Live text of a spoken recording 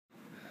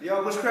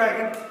Yo, what's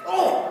cracking?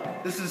 Oh!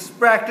 This is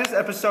SBractice,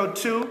 episode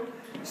 2.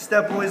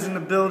 Step Boys in the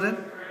building.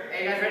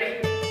 Hey, you guys ready?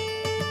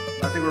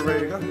 I think we're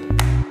ready to go.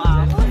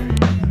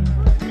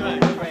 Good.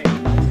 Great.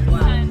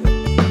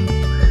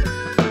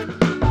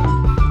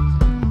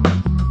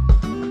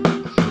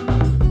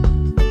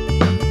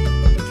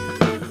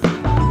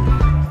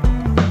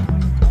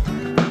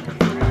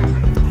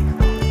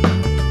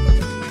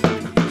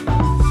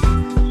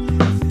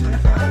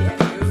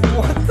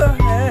 What the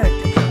heck?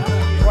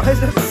 Why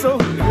is that so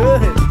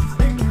good?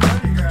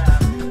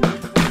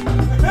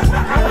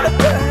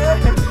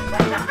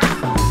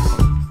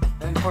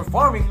 And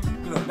performing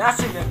to the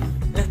national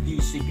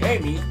SBC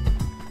gaming in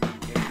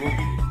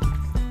Boogie.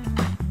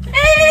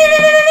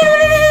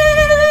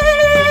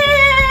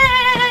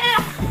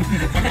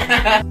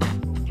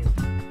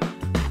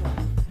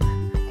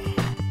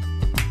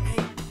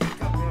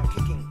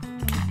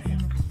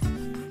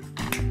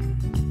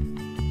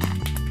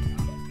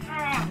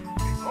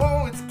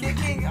 Oh, it's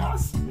kicking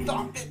us.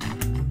 Stop it.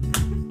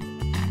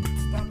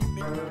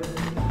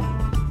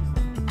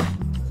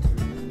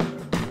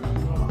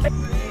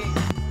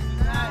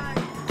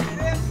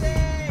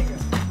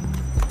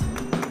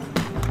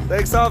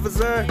 Thanks,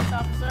 officer. Thanks,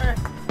 officer.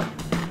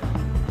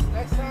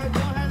 Next time,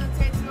 don't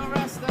hesitate to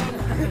arrest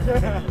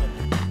them.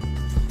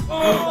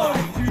 Oh,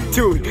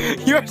 dude,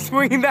 you're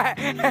swinging that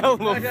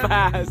hella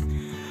fast.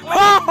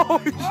 Oh!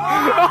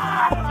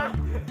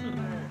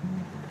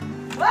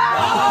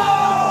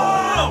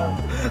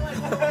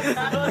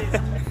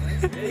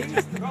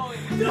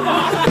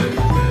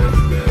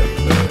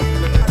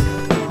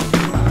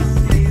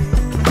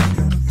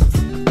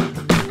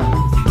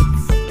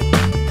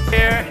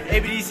 Here,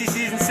 ABDC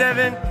Season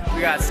 7,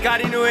 we got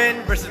Scotty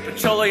Nguyen versus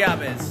Pacholo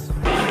Yabez.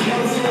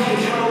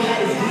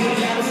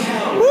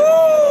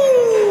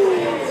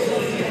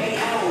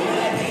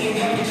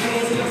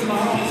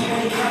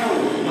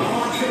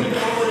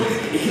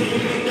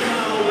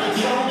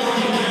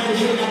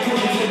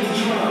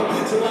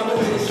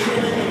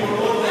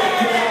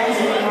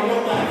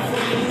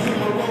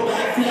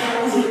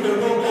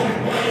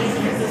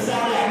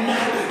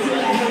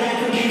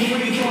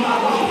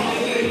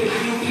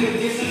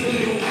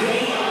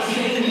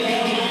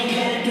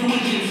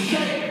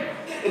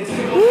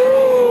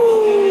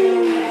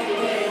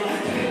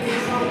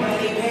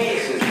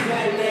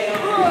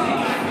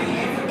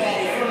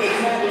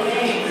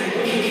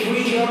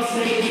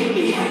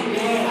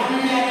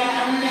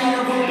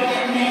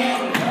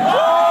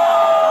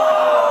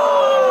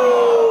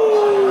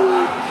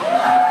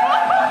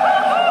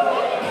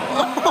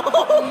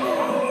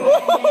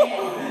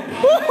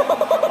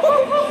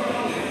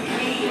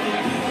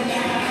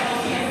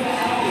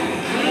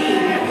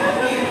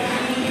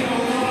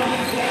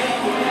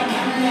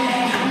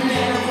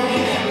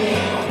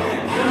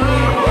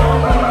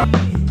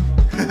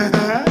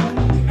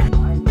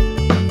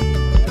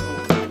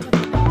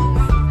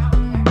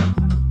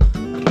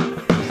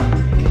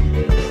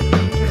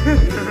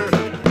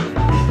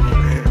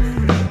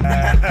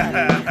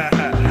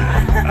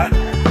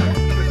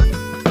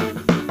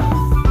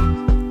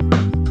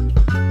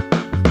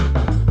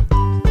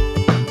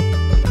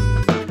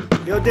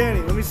 Yo, Danny,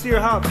 let me see your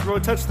hops, bro.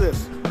 Touch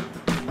this.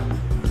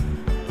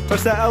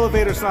 Touch that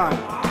elevator sign.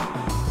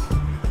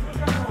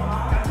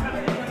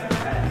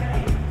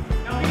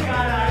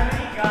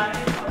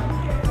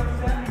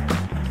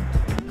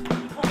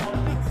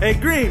 Hey,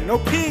 Green, no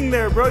peeing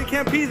there, bro. You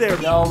can't pee there.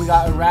 Yo, we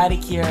got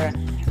Erratic here.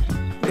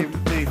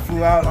 They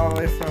flew out all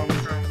the way from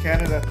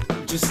Canada.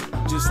 Just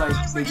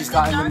like they just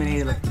got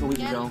eliminated like a week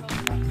ago.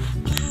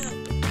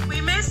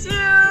 We miss you.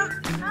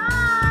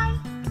 Bye.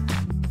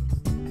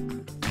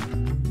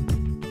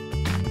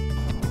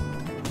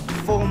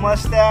 Full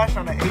mustache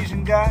on an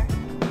Asian guy.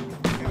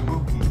 And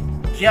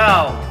Buki.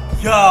 Yo,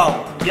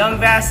 Young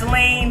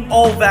Vaseline,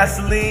 Old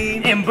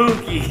Vaseline, and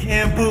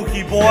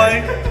Buki,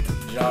 boy.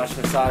 Josh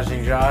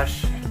massaging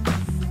Josh.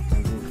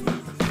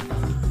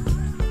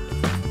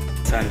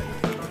 Son,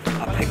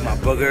 I pick my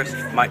boogers,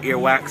 my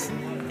earwax,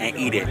 and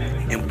eat it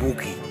in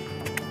Buki.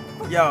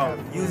 Yo,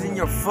 using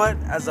your foot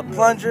as a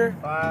plunger.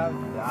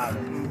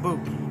 $5.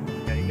 Bookie.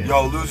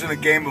 Yo, losing a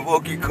game of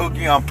Ookie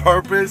Cookie on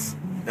purpose?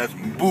 That's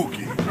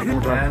Bookie.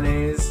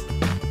 Mayonnaise,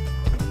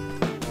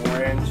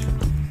 orange,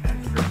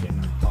 and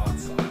freaking hot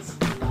sauce.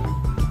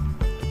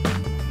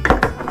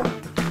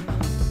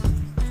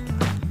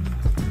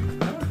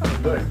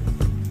 Good.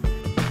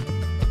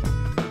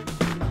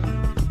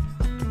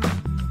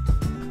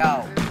 Yo,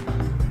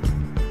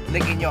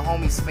 licking your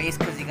homie's face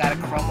because he got a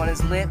crumb on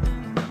his lip,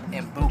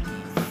 and Bookie.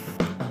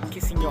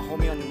 Kissing your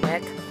homie on the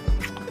neck.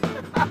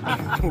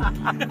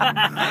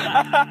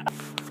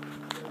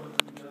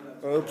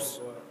 Oops.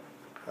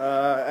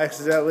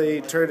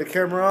 Accidentally turned the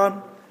camera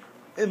on.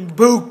 And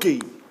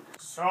Buki.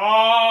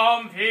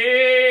 Some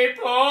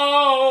people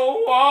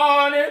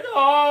want it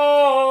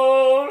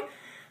all,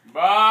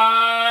 but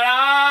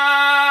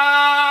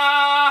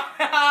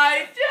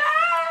I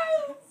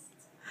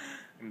just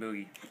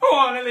Boogie.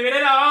 wanna leave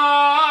it all.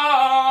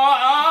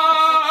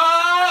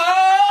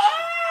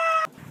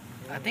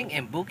 think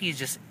Mbuki is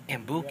just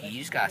Mbuki. You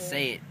just gotta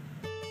say it.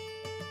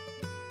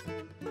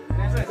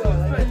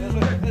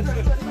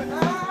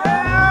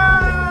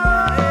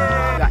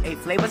 Got 8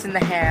 flavors in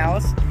the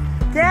house.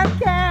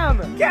 Cam!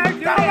 Do the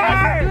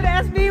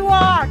SB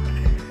walk!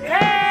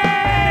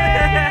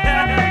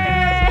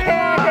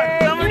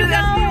 Someone do the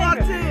SB walk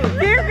too!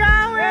 Keep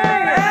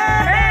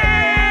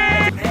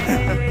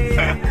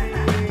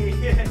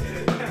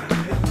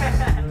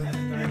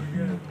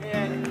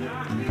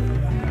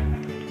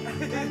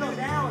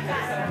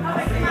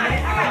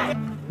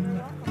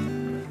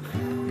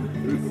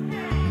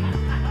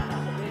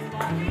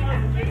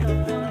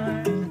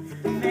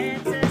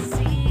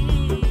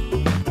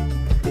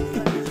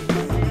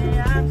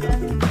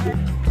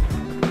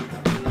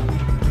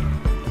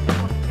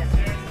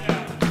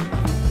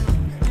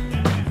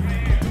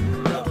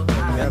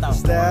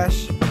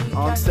Stash,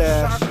 on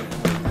stash.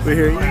 We're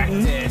here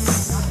eating.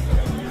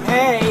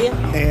 Hey!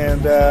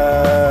 And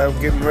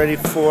getting ready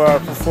for our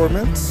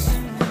performance.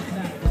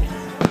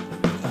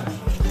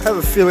 I have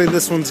a feeling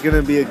this one's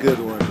gonna be a good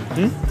one.